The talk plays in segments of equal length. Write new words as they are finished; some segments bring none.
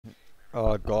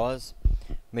Alright guys,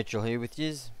 Mitchell here with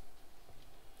yous,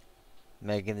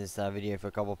 making this video for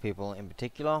a couple of people in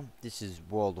particular. This is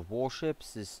World of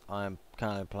Warships. I am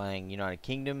currently playing United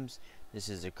Kingdoms. This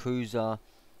is a cruiser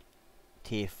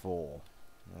tier 4.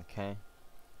 Okay.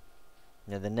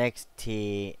 Now the next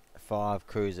tier 5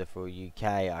 cruiser for UK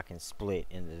I can split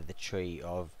into the tree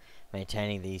of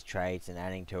maintaining these traits and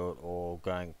adding to it, or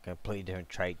going completely different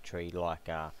trait tree like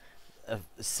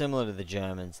similar to the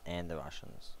Germans and the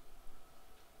Russians.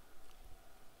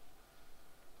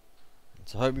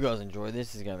 So I hope you guys enjoy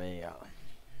this. This is going to be a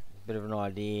bit of an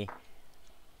idea.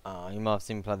 You might have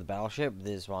seen me play the battleship.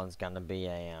 This one's going to be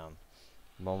a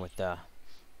one with the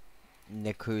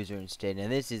cruiser instead. Now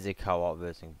this is a co-op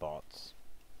versus bots.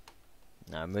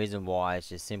 Now the reason why is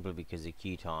just simply because the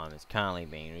queue time is currently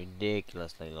being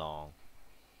ridiculously long.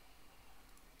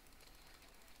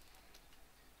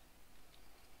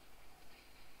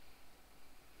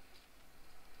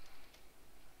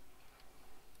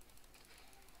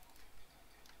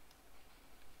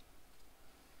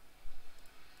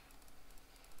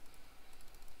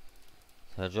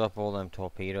 So I drop all them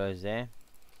torpedoes there.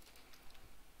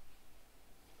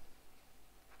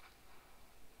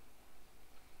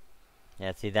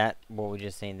 Yeah, see that? What we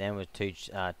just seen then was two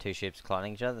ships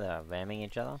colliding each other, ramming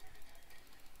each other.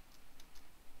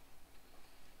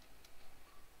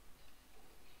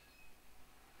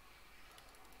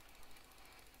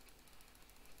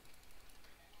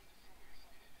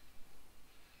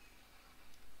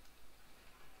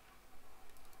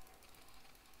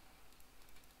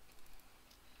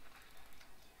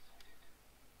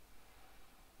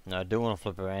 Now I do want to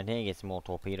flip around here and get some more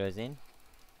torpedoes in.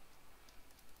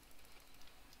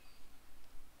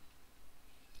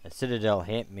 A citadel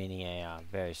hit, meaning a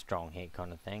very strong hit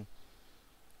kind of thing.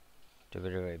 Do a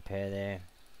bit of repair there.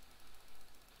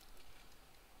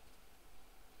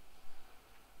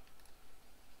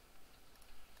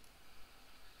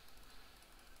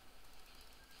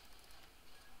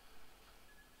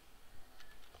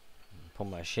 Pull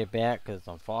my ship out because it's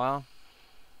on fire.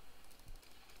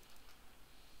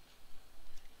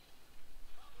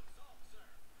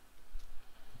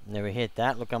 Never hit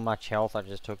that. Look how much health I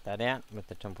just took that out with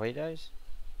the torpedoes.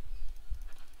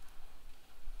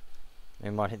 We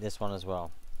might hit this one as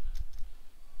well.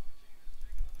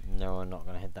 No, we're not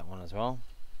going to hit that one as well.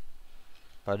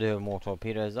 But I do have more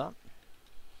torpedoes up.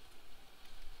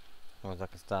 As long as I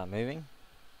can start moving.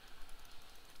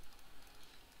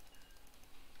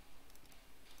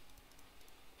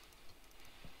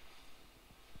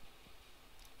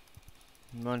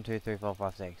 One, two, three, four,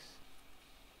 five, six.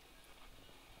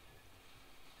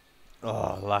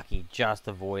 Oh, lucky. Just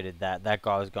avoided that. That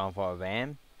guy was going for a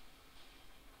ram.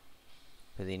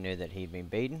 Because he knew that he'd been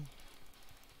beaten.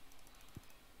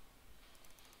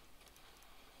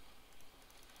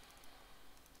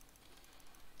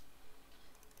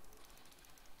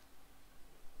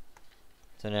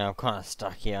 So now I'm kind of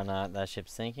stuck here on that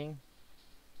ship's sinking.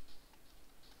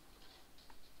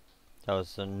 That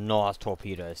was a nice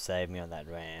torpedo, saved me on that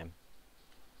ram.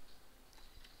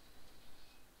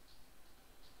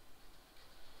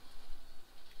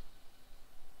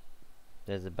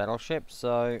 There's a battleship,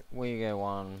 so we go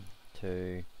 1,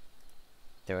 2,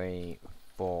 3,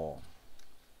 4.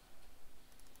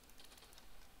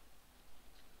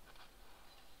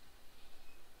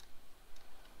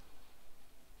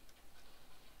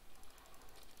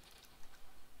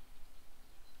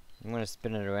 I'm going to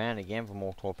spin it around again for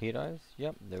more torpedoes.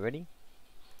 Yep, they're ready.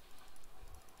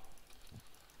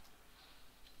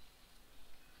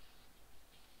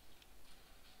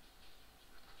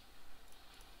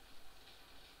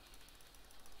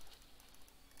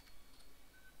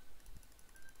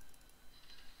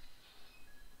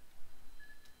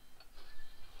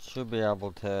 Should be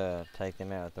able to take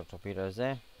them out with the torpedoes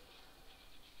there.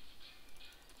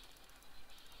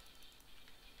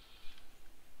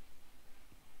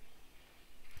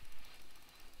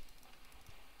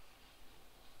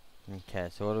 Okay,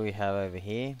 so what do we have over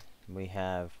here? We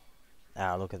have...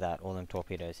 Ah, look at that, all them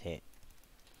torpedoes hit.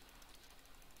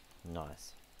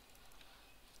 Nice.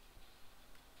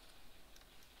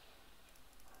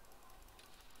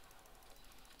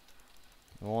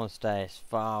 I want to stay as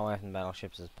far away from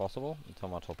battleships as possible until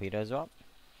my torpedoes are up.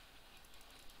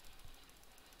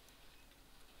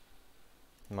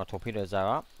 My torpedoes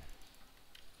are up.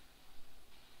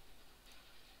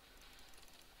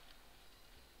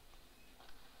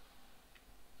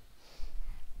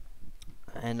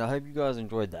 And I hope you guys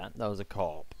enjoyed that. That was a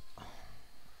co-op.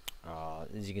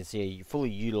 As you can see, fully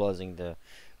utilizing the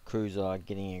cruiser,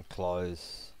 getting in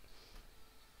close,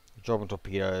 dropping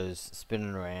torpedoes,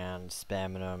 spinning around,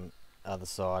 spamming them, other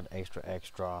side,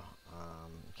 extra,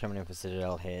 coming in for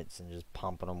citadel hits and just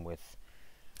pumping them with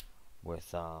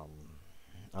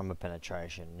armor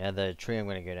penetration. Now the tree I'm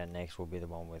going to go down next will be the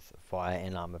one with fire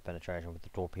and armor penetration with the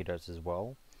torpedoes as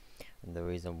well. And the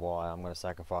reason why I'm going to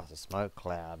sacrifice a smoke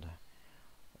cloud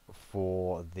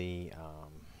for the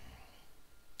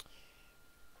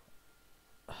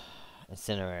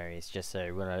incendiaries, just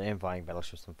so when I'm fighting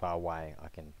battleships from far away, I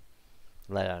can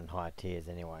lay down in higher tiers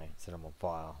anyway, set them on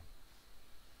fire.